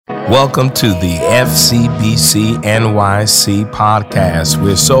Welcome to the FCBC NYC podcast.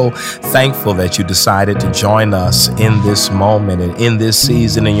 We're so thankful that you decided to join us in this moment and in this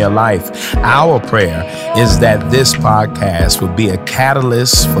season in your life. Our prayer is that this podcast will be a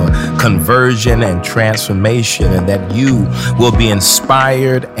catalyst for conversion and transformation, and that you will be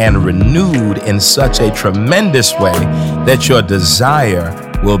inspired and renewed in such a tremendous way that your desire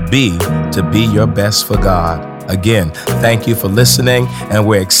will be to be your best for God. Again, thank you for listening, and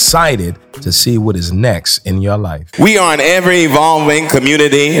we're excited to see what is next in your life. We are an ever-evolving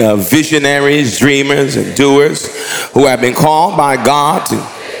community of visionaries, dreamers, and doers who have been called by God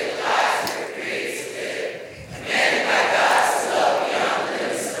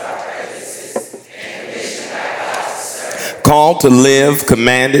to live,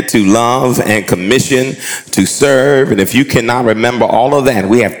 commanded to love, and commissioned to serve. And if you cannot remember all of that,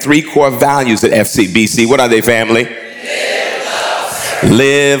 we have three core values at FCBC. What are they, family?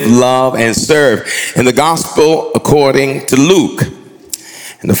 Live, love, and serve. In the gospel according to Luke,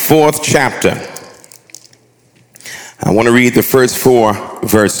 in the 4th chapter, I want to read the first 4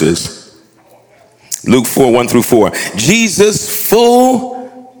 verses. Luke 4, 1 through 4. Jesus,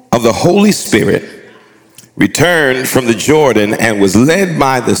 full of the Holy Spirit, returned from the Jordan and was led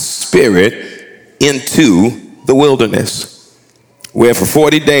by the Spirit into the wilderness, where for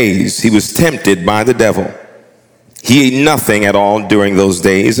 40 days he was tempted by the devil. He ate nothing at all during those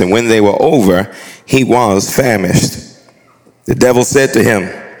days, and when they were over, he was famished. The devil said to him,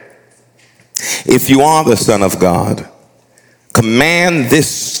 "If you are the Son of God, command this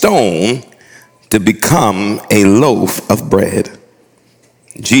stone to become a loaf of bread."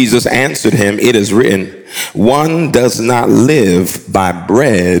 Jesus answered him, "It is written, one does not live by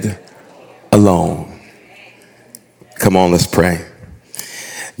bread alone." Come on, let's pray.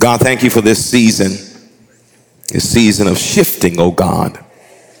 God, thank you for this season of shifting, oh God,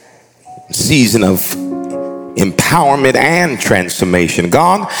 season of empowerment and transformation.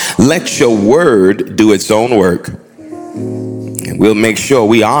 God, let your word do its own work. And we'll make sure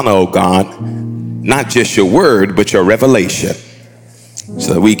we honor, oh God, not just your word, but your revelation,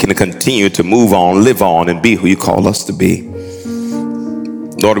 so that we can continue to move on, live on, and be who you call us to be.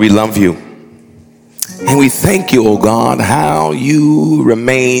 Lord, we love you. And we thank you, oh God, how you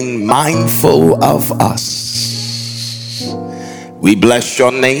remain mindful of us. We bless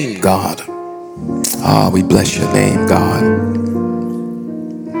your name, God. We bless your name, God.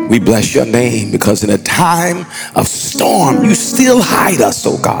 We bless your name because in a time of storm, you still hide us,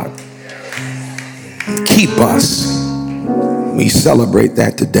 oh God. Keep us. We celebrate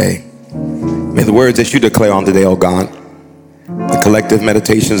that today. May the words that you declare on today, oh God, the collective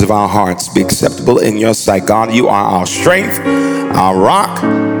meditations of our hearts be acceptable in your sight. God, you are our strength, our rock,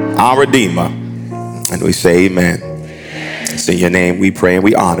 our redeemer. And we say amen. It's in your name we pray and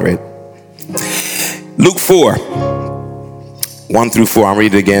we honor it. Luke 4, 1 through 4, I'll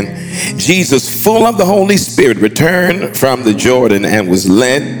read it again. Jesus, full of the Holy Spirit, returned from the Jordan and was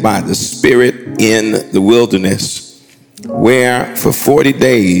led by the Spirit in the wilderness, where for 40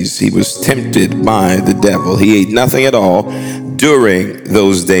 days he was tempted by the devil. He ate nothing at all during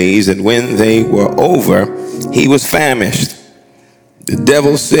those days, and when they were over, he was famished. The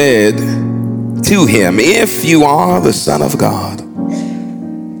devil said to him, "If you are the Son of God,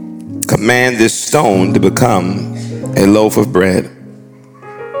 command this stone to become a loaf of bread."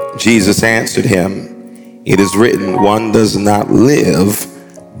 Jesus answered him, "It is written, one does not live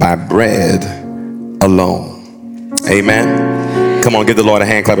by bread alone." Amen. Come on, give the Lord a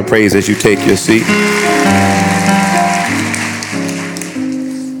hand clap of praise as you take your seat.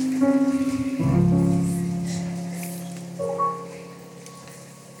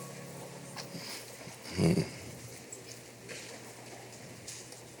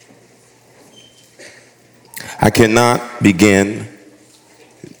 I cannot begin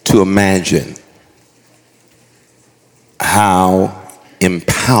to imagine how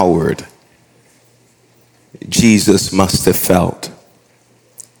empowered Jesus must have felt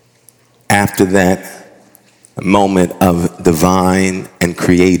after that moment of divine and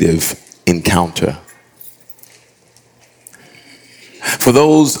creative encounter. For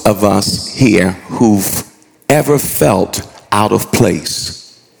those of us here who've ever felt out of place,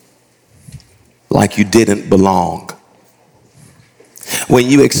 like you didn't belong, when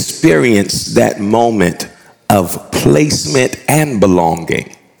you experience that moment of placement and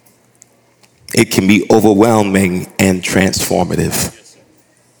belonging, it can be overwhelming and transformative.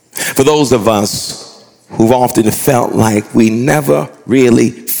 For those of us who've often felt like we never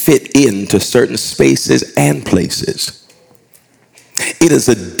really fit into certain spaces and places, it is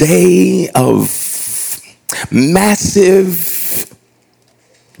a day of massive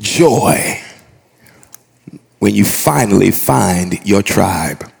joy when you finally find your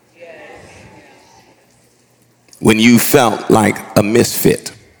tribe. When you felt like a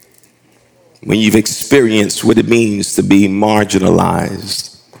misfit. When you've experienced what it means to be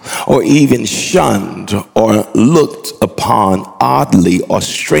marginalized or even shunned or looked upon oddly or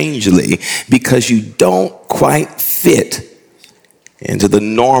strangely because you don't quite fit into the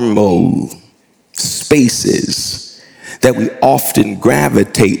normal spaces that we often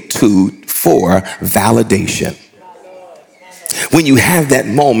gravitate to for validation. When you have that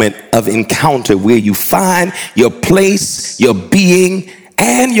moment of encounter where you find your place, your being,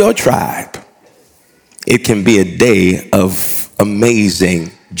 and your tribe, it can be a day of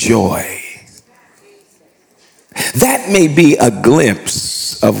amazing joy. That may be a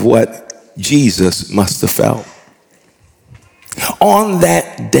glimpse of what Jesus must have felt. On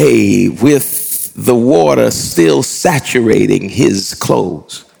that day, with the water still saturating his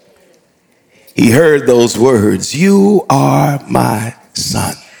clothes, he heard those words, "You are my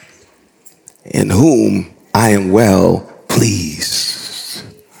son, in whom I am well pleased."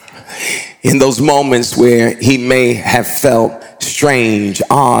 In those moments where he may have felt strange,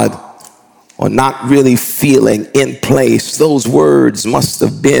 odd, or not really feeling in place, those words must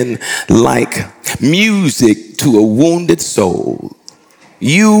have been like music to a wounded soul.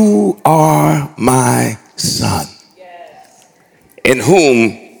 "You are my son, in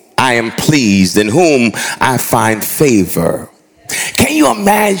whom I am pleased, in whom I find favor." Can you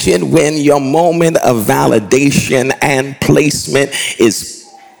imagine when your moment of validation and placement is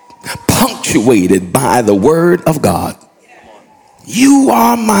punctuated by the word of God? "You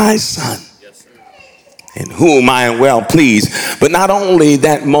are my son, in whom I am well pleased." But not only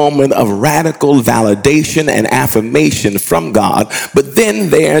that moment of radical validation and affirmation from God, but then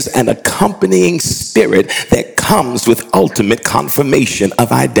there's an accompanying spirit that comes with ultimate confirmation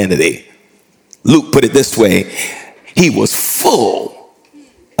of identity. Luke put it this way: he was full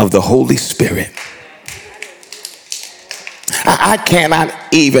of the Holy Spirit. I cannot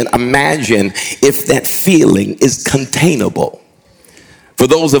even imagine if that feeling is containable. For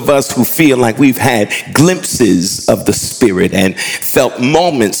those of us who feel like we've had glimpses of the Spirit and felt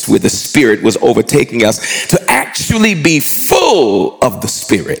moments where the Spirit was overtaking us, to actually be full of the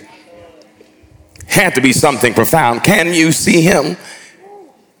Spirit had to be something profound. Can you see him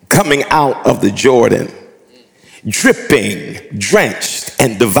coming out of the Jordan, dripping, drenched,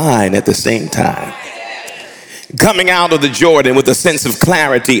 and divine at the same time? Coming out of the Jordan with a sense of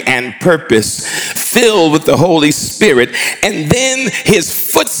clarity and purpose, filled with the Holy Spirit, and then his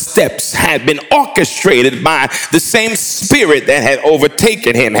footsteps had been orchestrated by the same Spirit that had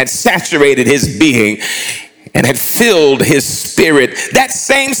overtaken him, had saturated his being, and had filled his spirit. That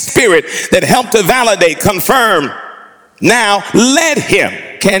same Spirit that helped to validate, confirm, now led him.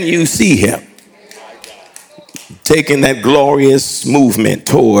 Can you see him? Taking that glorious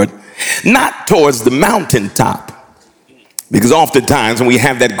movement not towards the mountaintop. Because oftentimes when we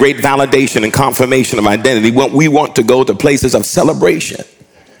have that great validation and confirmation of identity, we want to go to places of celebration.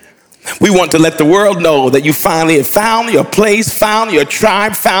 We want to let the world know that you finally have found your place, found your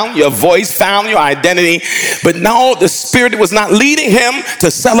tribe, found your voice, found your identity. But no, the Spirit was not leading him to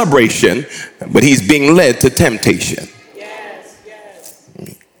celebration, but he's being led to temptation.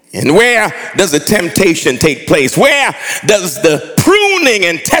 And where does the temptation take place? Where does the pruning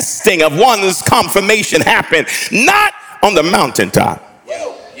and testing of one's confirmation happen? Not on the mountaintop,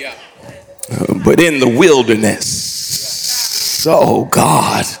 but in the wilderness. Oh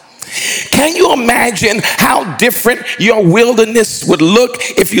God. Can you imagine how different your wilderness would look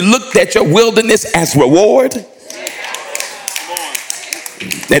if you looked at your wilderness as reward?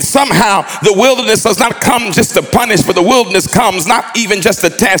 That somehow the wilderness does not come just to punish, but the wilderness comes not even just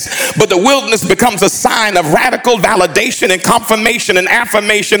to test, but the wilderness becomes a sign of radical validation and confirmation and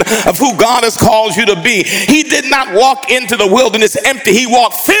affirmation of who God has called you to be. He did not walk into the wilderness empty. He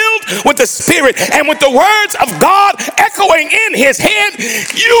walked filled with the Spirit and with the words of God echoing in his head,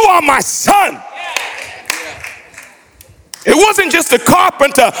 "You are my son." It wasn't just the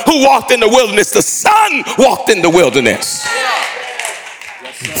carpenter who walked in the wilderness. The son walked in the wilderness.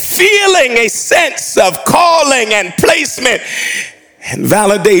 Feeling a sense of calling and placement and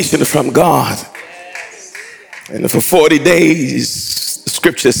validation from God. And for 40 days, the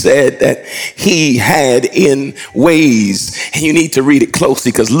scripture said that he had in ways, and you need to read it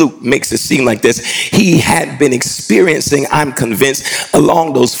closely because Luke makes it seem like this, he had been experiencing, I'm convinced,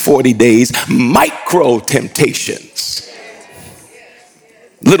 along those 40 days, micro temptations.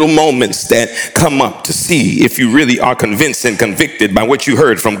 Little moments that come up to see if you really are convinced and convicted by what you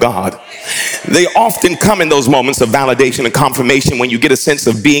heard from God. They often come in those moments of validation and confirmation when you get a sense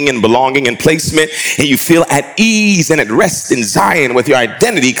of being and belonging and placement, and you feel at ease and at rest in Zion with your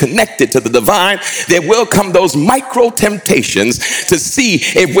identity connected to the divine. There will come those micro temptations to see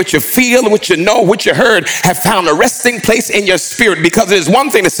if what you feel, what you know, what you heard have found a resting place in your spirit, because it is one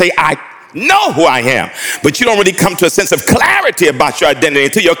thing to say, I know who I am, but you don't really come to a sense of clarity about your identity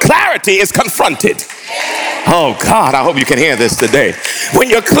until your clarity is confronted. Oh God, I hope you can hear this today. When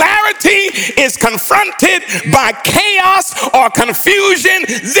your clarity is confronted by chaos or confusion,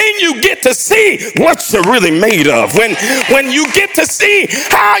 then you get to see what you're really made of. When you get to see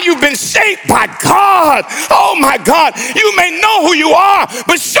how you've been shaped by God. Oh my God, you may know who you are,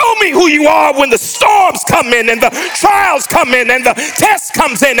 but show me who you are when the storms come in and the trials come in and the test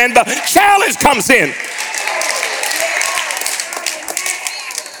comes in and the challenge comes in.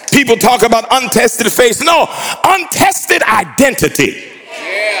 People talk about untested faith. No, untested identity.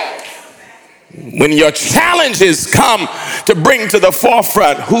 When your challenges come to bring to the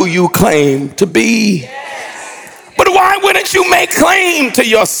forefront who you claim to be. But why wouldn't you make claim to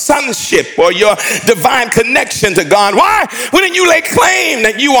your sonship or your divine connection to God? Why wouldn't you lay claim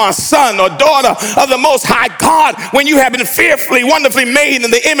that you are son or daughter of the Most High God when you have been fearfully, wonderfully made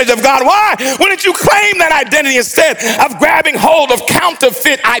in the image of God? Why wouldn't you claim that identity instead of grabbing hold of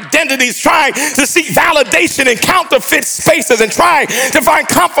counterfeit identities, trying to seek validation in counterfeit spaces and trying to find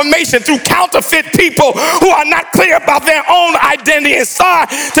confirmation through counterfeit people who are not clear about their own identity and start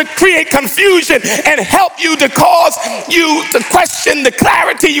to create confusion and help you to cause you to question the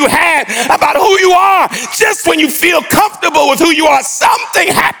clarity you had about who you are? Just when you feel comfortable with who you are, something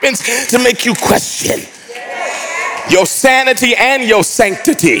happens to make you question your sanity and your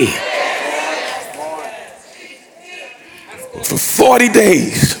sanctity. For 40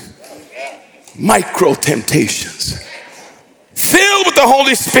 days, micro temptations, filled with the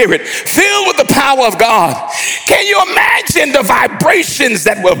Holy Spirit, filled with the power of God. Can you imagine the vibrations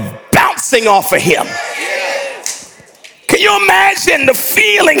that were bouncing off of him? Can you imagine the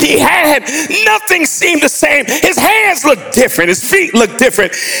feeling he had? Nothing seemed the same. His hands looked different. His feet looked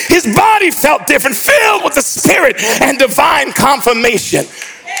different. His body felt different, filled with the Spirit and divine confirmation.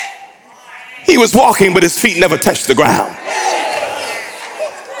 He was walking, but his feet never touched the ground.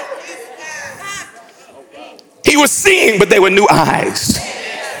 He was seeing, but they were new eyes.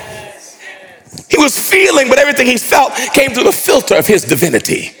 He was feeling, but everything he felt came through the filter of his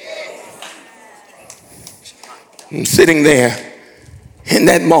divinity. And sitting there in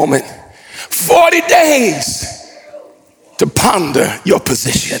that moment, 40 days to ponder your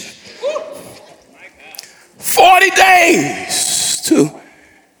position. 40 days to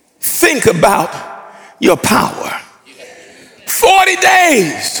think about your power. 40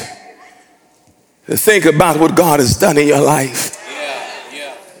 days to think about what God has done in your life.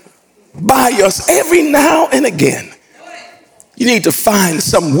 By yours, every now and again, you need to find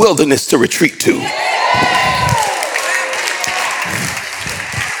some wilderness to retreat to.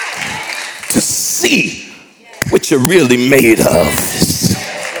 To see what you're really made of.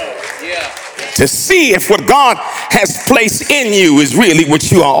 To see if what God has placed in you is really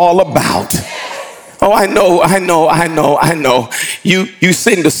what you are all about. Oh, I know. You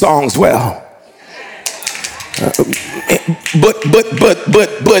sing the songs well. But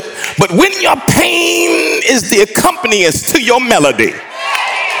when your pain is the accompanist to your melody,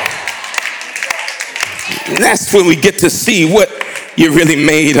 that's when we get to see what you're really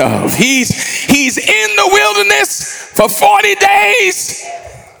made of. He's in the wilderness for 40 days,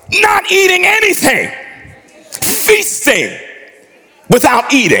 not eating anything, feasting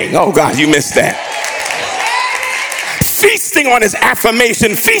without eating. Oh God, you missed that. Feasting on his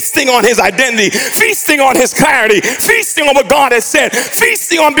affirmation, feasting on his identity, feasting on his clarity, feasting on what God has said,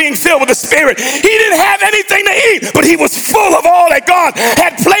 feasting on being filled with the Spirit. He didn't have anything to eat, but he was full of all that God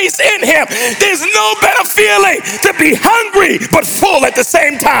had placed in him. There's no better feeling to be hungry but full at the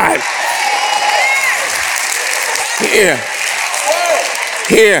same time.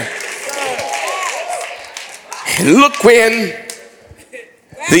 Here. And look when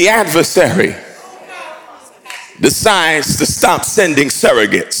the adversary decides to stop sending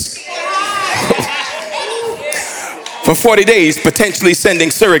surrogates. For 40 days, potentially sending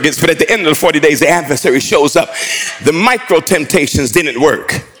surrogates, but at the end of the 40 days, the adversary shows up. The micro temptations didn't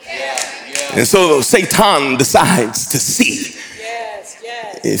work. And so Satan decides to see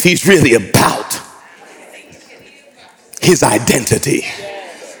if he's really about his identity.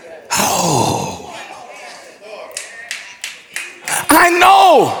 Oh, I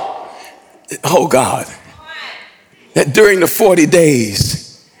know, oh God, that during the 40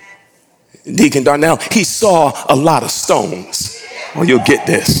 days, Deacon Darnell, he saw a lot of stones. Oh, you'll get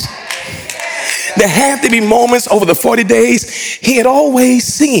this. There had to be moments over the 40 days he had always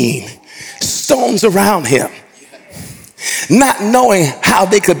seen stones around him, not knowing how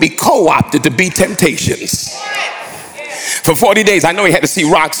they could be co-opted to be temptations. For 40 days, I know he had to see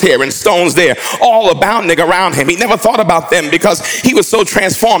rocks here and stones there, all abounding around him. He never thought about them because he was so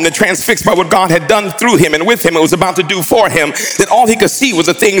transformed and transfixed by what God had done through him and with him and was about to do for him, that all he could see was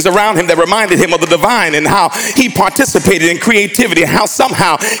the things around him that reminded him of the divine, and how he participated in creativity, and how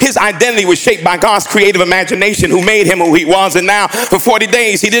somehow his identity was shaped by God's creative imagination who made him who he was. And now for 40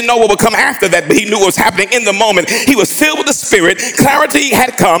 days, he didn't know what would come after that, but he knew what was happening in the moment. He was filled with the Spirit. Clarity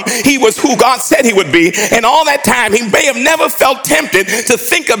had come. He was who God said he would be. And all that time, he may have never felt tempted to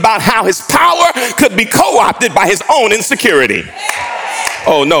think about how his power could be co-opted by his own insecurity.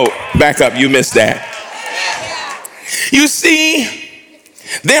 Oh no, back up, you missed that. You see,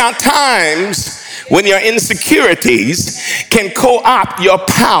 there are times when your insecurities can co-opt your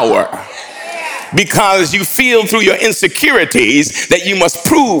power, because you feel through your insecurities that you must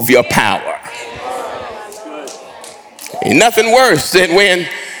prove your power. Ain't nothing worse than when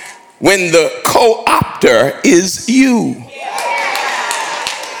the co-opter is you.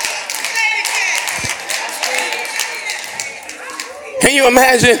 Can you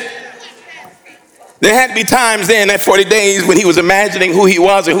imagine? There had to be times then, that 40 days, when he was imagining who he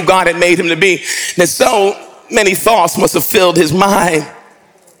was and who God had made him to be, that so many thoughts must have filled his mind.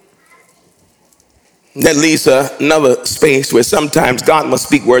 That leaves another space where sometimes God must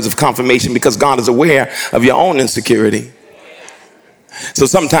speak words of confirmation, because God is aware of your own insecurity. So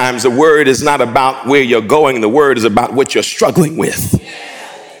sometimes the word is not about where you're going, the word is about what you're struggling with.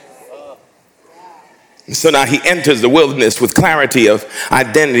 So now he enters the wilderness with clarity of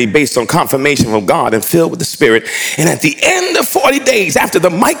identity based on confirmation from God and filled with the Spirit. And at the end of 40 days, after the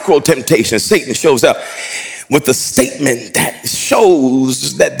micro temptation, Satan shows up with a statement that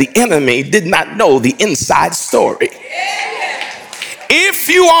shows that the enemy did not know the inside story. If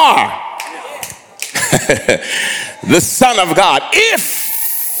you are the Son of God, if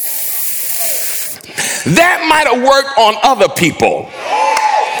that might have worked on other people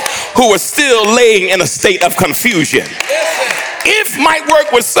who are still laying in a state of confusion, if might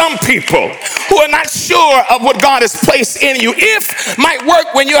work with some people who are not sure of what God has placed in you, if might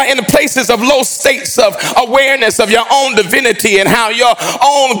work when you're in the places of low states of awareness of your own divinity and how your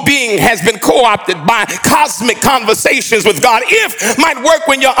own being has been co-opted by cosmic conversations with God, if might work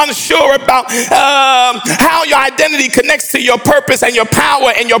when you're unsure about how your identity connects to your purpose and your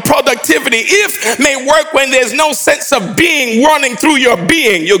power and your productivity, if may work when there's no sense of being running through your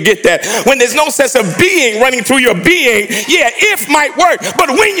being. You'll get that. When there's no sense of being running through your being, yeah, if might work. But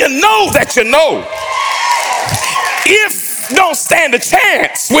when you know that you know, if don't stand a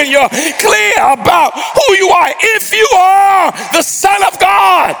chance. When you're clear about who you are, if you are the Son of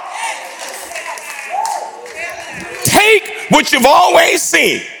God, take what you've always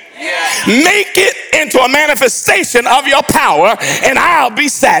seen, make it into a manifestation of your power, and I'll be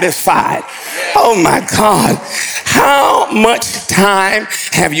satisfied. Oh my God. How much time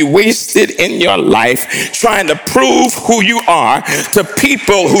have you wasted in your life trying to prove who you are to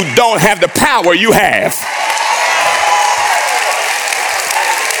people who don't have the power you have?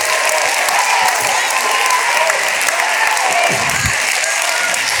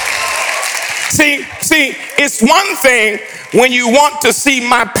 See, it's one thing when you want to see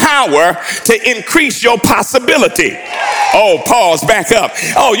my power to increase your possibility. Oh, pause, back up.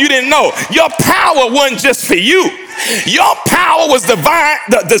 Oh, you didn't know. Your power wasn't just for you. Your power was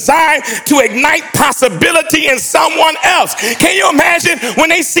designed to ignite possibility in someone else. Can you imagine when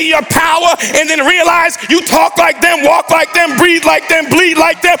they see your power and then realize you talk like them, walk like them, breathe like them, bleed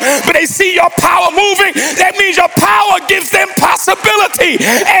like them, but they see your power moving? That means your power gives them possibility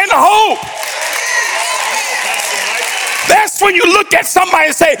and hope. That's when you look at somebody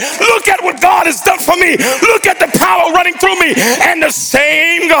and say, look at what God has done for me. Look at the power running through me. And the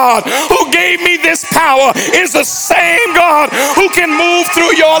same God who gave me this power is the same God who can move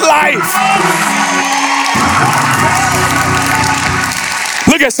through your life.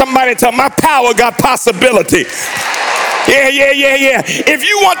 Look at somebody and tell them, my power got possibility. Yeah. If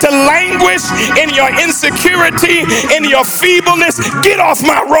you want to languish in your insecurity, in your feebleness, get off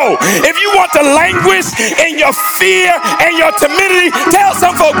my road. If you want to languish in your fear and your timidity, tell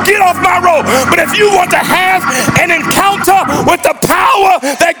some folk, get off my road. But if you want to have an encounter with the power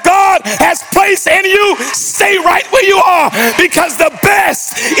that God has placed in you, stay right where you are, because the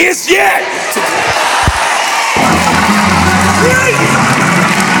best is yet.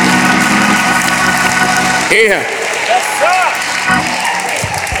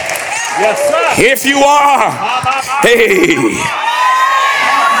 If you are,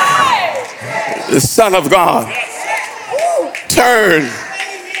 the Son of God, turn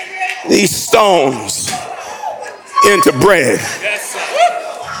these stones into bread.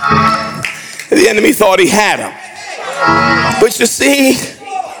 The enemy thought he had him. But you see,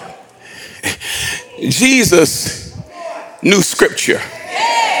 Jesus knew scripture.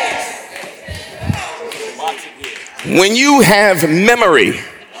 When you have memory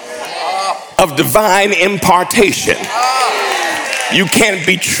of divine impartation, you can't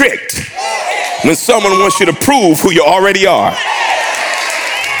be tricked when someone wants you to prove who you already are.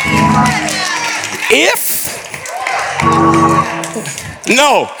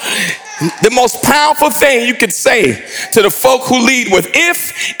 The most powerful thing you could say to the folk who lead with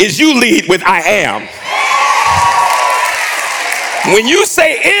if is you lead with I am. When you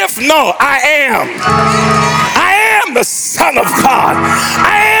say if, no, I am. I am the Son of God.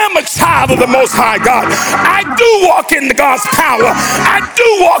 I am a child of the Most High God. I do walk in God's power. I do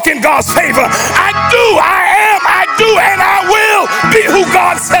walk in God's favor. I do, and I will be who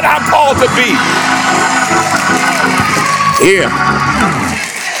God said I'm called to be. Here.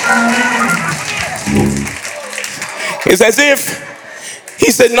 It's as if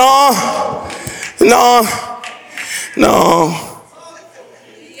he said, no.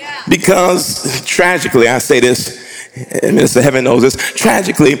 Because tragically, I say this, and Mr. Heaven knows this,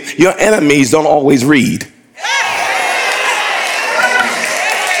 tragically, your enemies don't always read.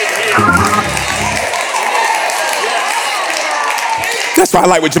 That's why I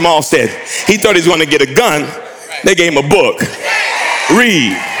like what Jamal said. He thought he was going to get a gun. They gave him a book.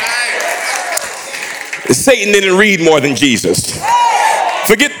 Read. Satan didn't read more than Jesus.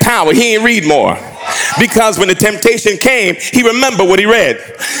 Forget power. He ain't read more. Because when the temptation came, he remembered what he read.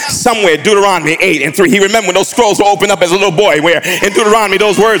 Somewhere, Deuteronomy 8:3. He remembered when those scrolls were opened up as a little boy, where in Deuteronomy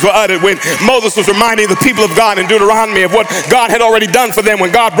those words were uttered when Moses was reminding the people of God in Deuteronomy of what God had already done for them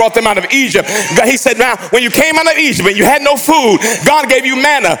when God brought them out of Egypt. He said, now, when you came out of Egypt and you had no food, God gave you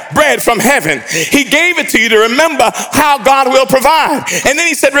manna, bread from heaven. He gave it to you to remember how God will provide. And then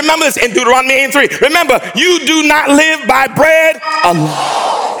he said, remember this in Deuteronomy 8:3. Remember, you do not live by bread alone.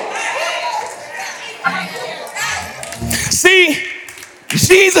 See,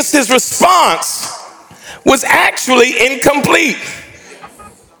 Jesus' response was actually incomplete.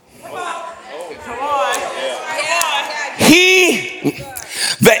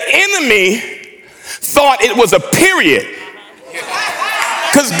 The enemy thought it was a period.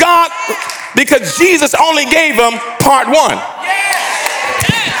 Because Jesus only gave him part one.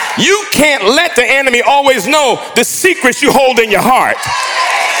 You can't let the enemy always know the secrets you hold in your heart.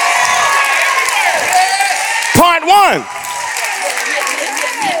 Part one.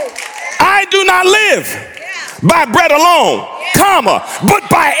 I do not live by bread alone, but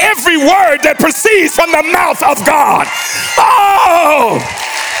by every word that proceeds from the mouth of God. Oh,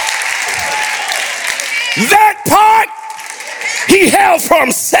 that part he held for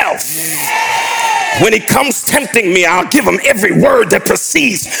himself. When he comes tempting me, I'll give him every word that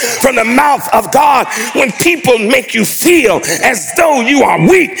proceeds from the mouth of God. When people make you feel as though you are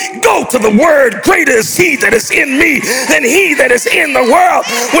weak, go to the word. Greater is he that is in me than he that is in the world.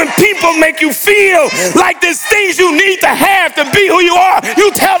 When people make you feel like there's things you need to have to be who you are,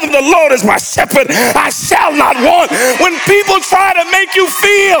 you tell them the Lord is my shepherd, I shall not want. When people try to make you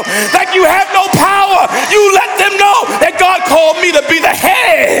feel like you have no power, you let them know that God called me to be the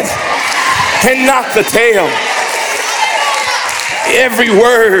head and not the tail. Every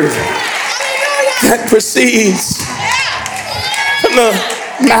word that proceeds from the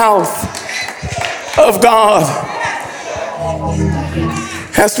mouth of God.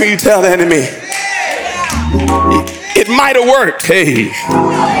 That's when you tell the enemy, it might have worked, hey,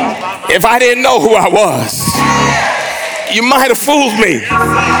 if I didn't know who I was. You might have fooled me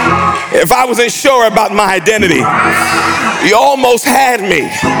if I wasn't sure about my identity. You almost had me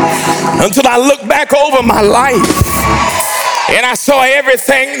until I looked back over my life and I saw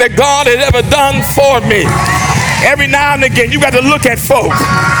everything that God had ever done for me. Every now and again, you got to look at folk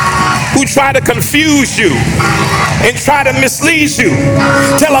who try to confuse you and try to mislead you.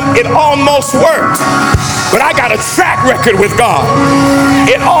 Tell them it almost worked, but I got a track record with God.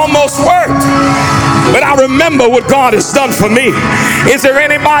 It almost worked, but I remember what God has done for me. Is there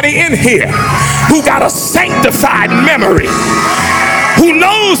anybody in here who got a sanctified memory, who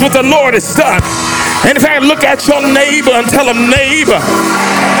knows what the Lord has done? And in fact, look at your neighbor and tell him, neighbor,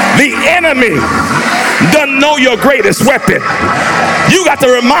 the enemy doesn't know your greatest weapon. You got to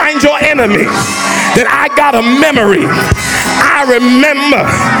remind your enemy that I got a memory. I remember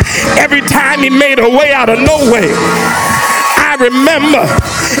every time he made a way out of no way. I remember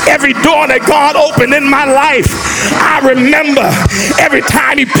Every door that God opened in my life, I remember every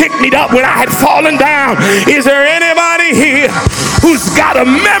time he picked me up when I had fallen down. Is there anybody here who's got a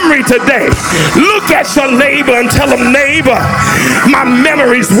memory today? Look at your neighbor and tell them, neighbor, my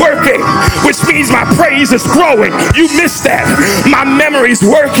memory's working, which means my praise is growing. You missed that. My memory's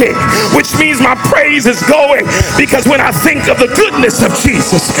working, which means my praise is going, because when I think of the goodness of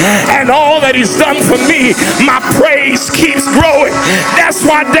Jesus and all that he's done for me, my praise keeps growing. That's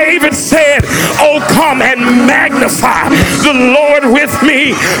why David said, oh, come and magnify the Lord with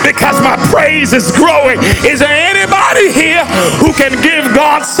me, because my praise is growing. Is there anybody here who can give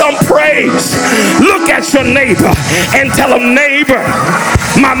God some praise? Look at your neighbor and tell him, neighbor,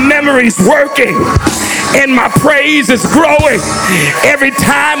 my memory's working and my praise is growing. Every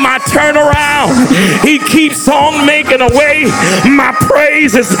time I turn around, he keeps on making a way. My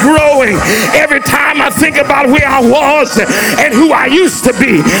praise is growing. Every time I think about where I was and who I used to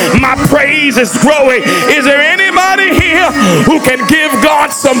be, my praise is growing. Is there anybody here who can give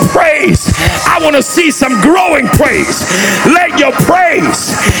God some praise? I want to see some growing praise. Let your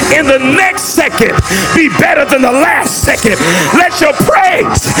praise in the next second be better than the last second. Let your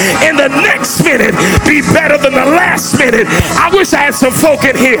praise in the next minute be better than the last minute. I wish I had some folk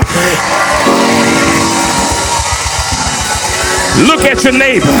in here. Look at your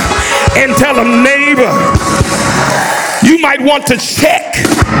neighbor and tell them, neighbor, you might want to check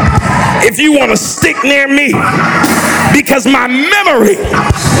if you want to stick near me, because my memory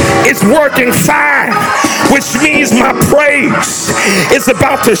is working fine, which means my praise is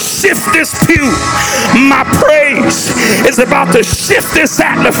about to shift this pew. My praise is about to shift this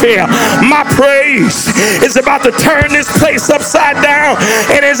atmosphere. My praise is about to turn this place upside down.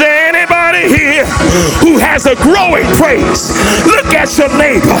 And is there anybody here who has a growing praise? Look at your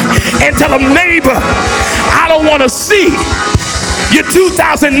neighbor and tell them, neighbor, I don't want to see your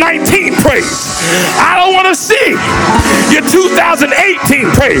 2019 praise. I don't want to see your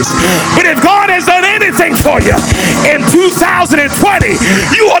 2018 praise. But if God has done anything for you in 2020,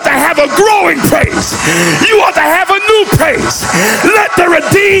 you ought to have a growing praise. You ought to have a new praise. Let the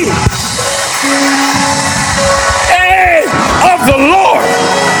redeemed of the Lord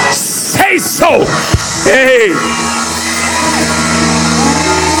say so. Hey.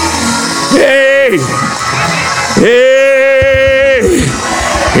 Hey. Hey.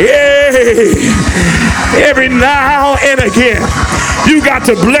 Hey. Every now and again, you got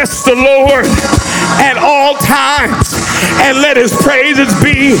to bless the Lord at all times and let his praises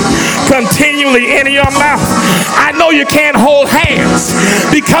be continually in your mouth. I know you can't hold hands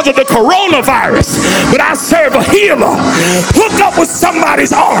because of the coronavirus, but I serve a healer. Hook up with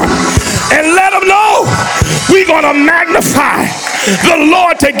somebody's arm and let them know we're going to magnify the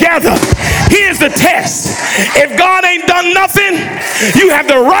Lord together. Here's the test. If God ain't done nothing, you have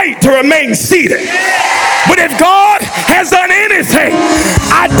the right to remain seated. But if God has done anything,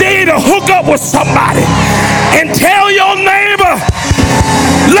 I dare you to hook up with somebody and tell your neighbor,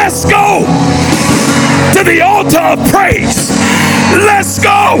 let's go to the altar of praise. Let's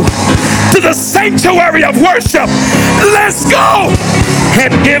go to the sanctuary of worship. Let's go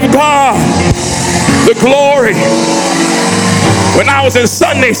and give God the glory. When I was in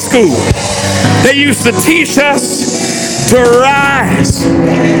Sunday school, they used to teach us to rise,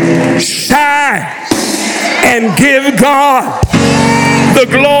 shine, and give God the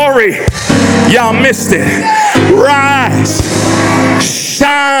glory. Y'all missed it. Rise,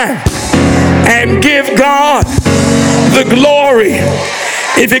 shine, and give God the glory.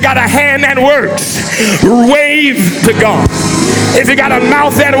 If you got a hand that works, wave to God. If you got a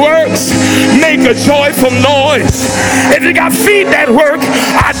mouth that works, make a joyful noise. If you got feet that work,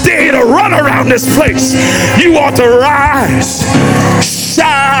 I dare you to run around this place. You ought to rise,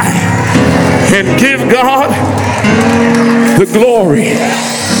 shine, and give God the glory,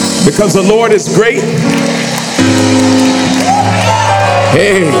 because the Lord is great.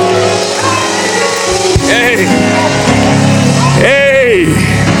 Hey, hey, hey,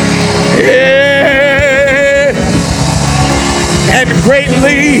 hey, and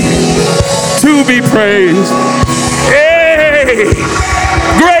greatly to be praised. Hey,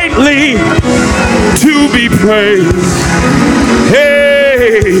 greatly to be praised.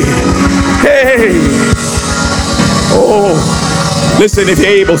 Hey, hey. Oh, listen, if you're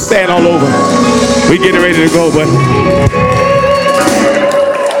able, stand all over. We're getting ready to go, but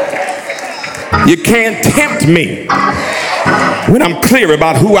you can't tempt me when I'm clear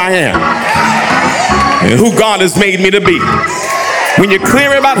about who I am and who God has made me to be. When you're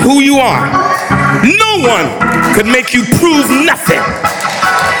clear about who you are, no one could make you prove nothing.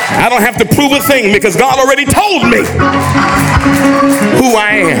 I don't have to prove a thing because God already told me who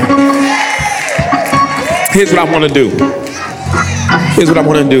I am. Here's what I want to do. Here's what I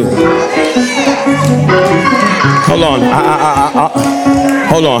want to do. Hold on.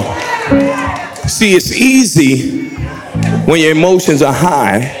 Hold on. See, it's easy when your emotions are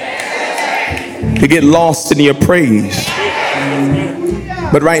high to get lost in your praise.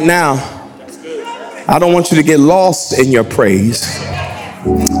 But right now, I don't want you to get lost in your praise.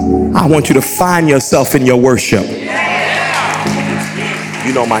 I want you to find yourself in your worship.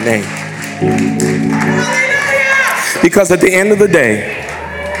 You know my name. Because at the end of the day,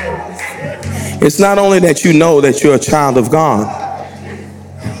 it's not only that you know that you're a child of God,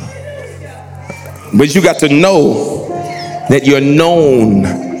 but you got to know that you're known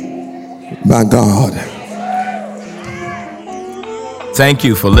by God. Thank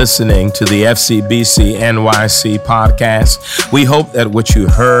you for listening to the FCBC NYC podcast. We hope that what you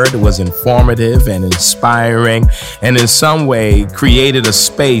heard was informative and inspiring, and in some way created a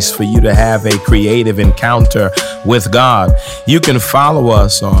space for you to have a creative encounter with God. You can follow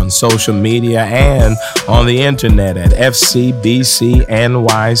us on social media and on the internet at fcbcnyc.org.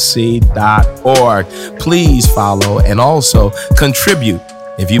 Please follow and also contribute.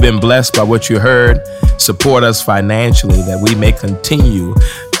 If you've been blessed by what you heard, support us financially that we may continue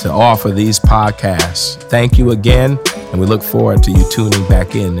to offer these podcasts. Thank you again, and we look forward to you tuning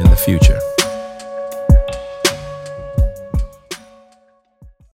back in the future.